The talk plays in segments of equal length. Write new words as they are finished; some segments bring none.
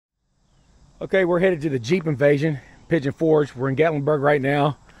Okay, we're headed to the Jeep invasion, Pigeon Forge. We're in Gatlinburg right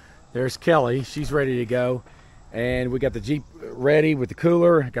now. There's Kelly, she's ready to go. And we got the Jeep ready with the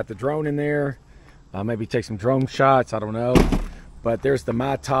cooler, got the drone in there. Maybe take some drone shots, I don't know. But there's the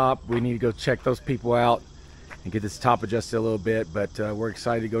My Top. We need to go check those people out and get this top adjusted a little bit. But we're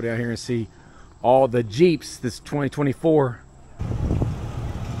excited to go down here and see all the Jeeps this 2024.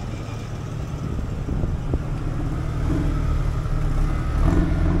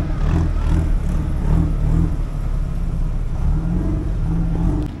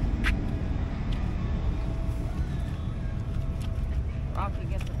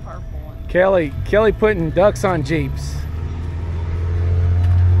 Kelly putting ducks on Jeeps.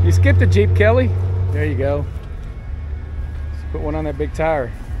 You skipped a Jeep, Kelly. There you go. Let's put one on that big tire.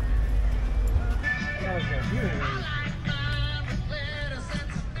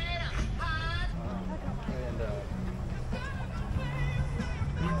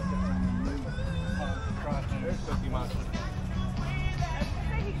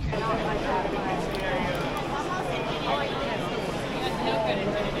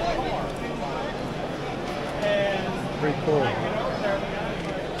 Pretty cool.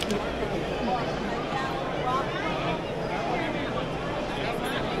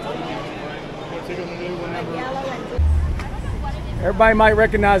 Everybody might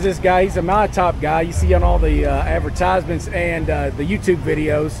recognize this guy. He's a My Top guy. You see on all the advertisements and the YouTube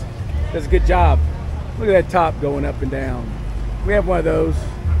videos. Does a good job. Look at that top going up and down. We have one of those.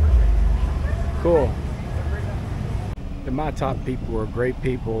 Cool. The My Top people are great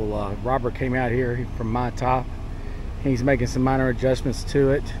people. Robert came out here from My Top. He's making some minor adjustments to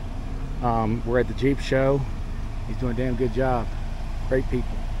it. We're at the Jeep show. He's doing a damn good job. Great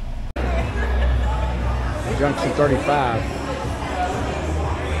people. Junction 35.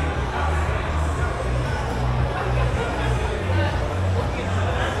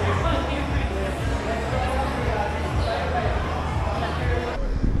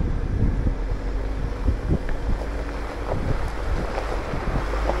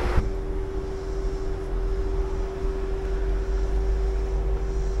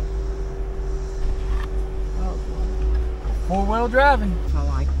 Four-wheel driving. I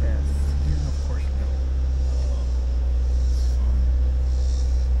like this. Yeah, of course you do.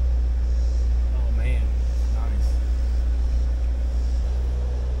 Oh man, nice.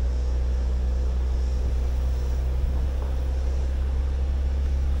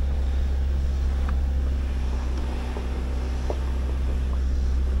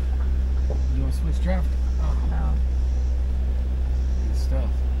 You want to switch traffic? Oh no. Good stuff.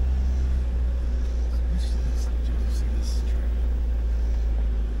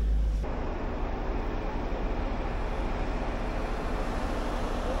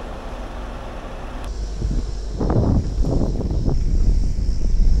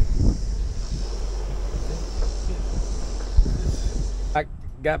 I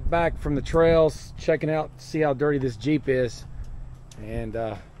got back from the trails, checking out, see how dirty this Jeep is, and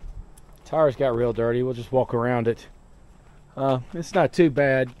tires got real dirty. We'll just walk around it. It's not too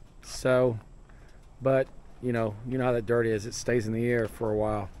bad, so, but you know how that dirty is. It stays in the air for a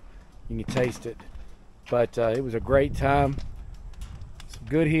while. You can taste it. But it was a great time. Some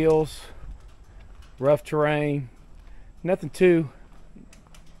good hills, rough terrain, nothing too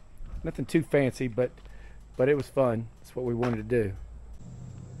fancy, but it was fun. It's what we wanted to do.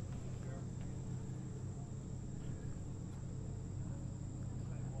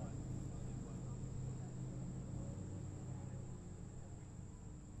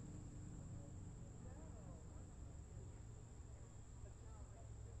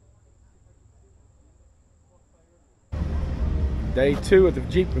 Day 2 of the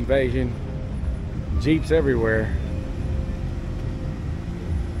Jeep invasion. Jeeps everywhere.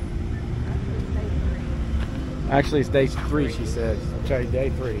 Actually, it's day 3, she says. I'll tell you, day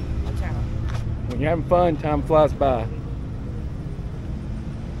 3. When you're having fun, time flies by.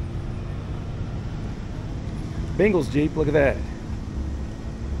 Bingle's Jeep, look at that.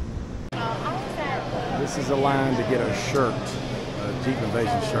 This is a line to get a shirt, a Jeep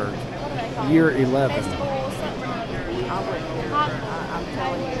invasion shirt. Year 11. I'm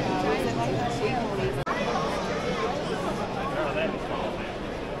telling you.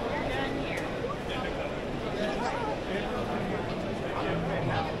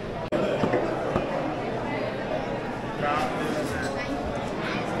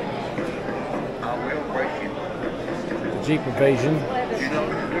 Jeep invasion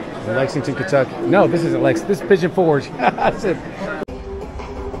in Lexington, Kentucky. No, this isn't Lexington. This is Pigeon Forge. I said.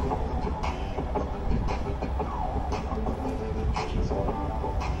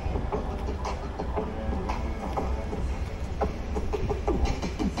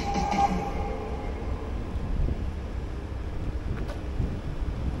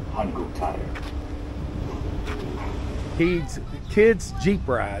 Uncle Tire. Kids Jeep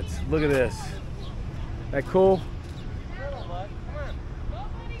rides. Look at this. That cool?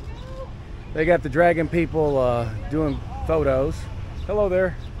 They got the dragon people doing photos. Hello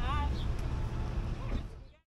there.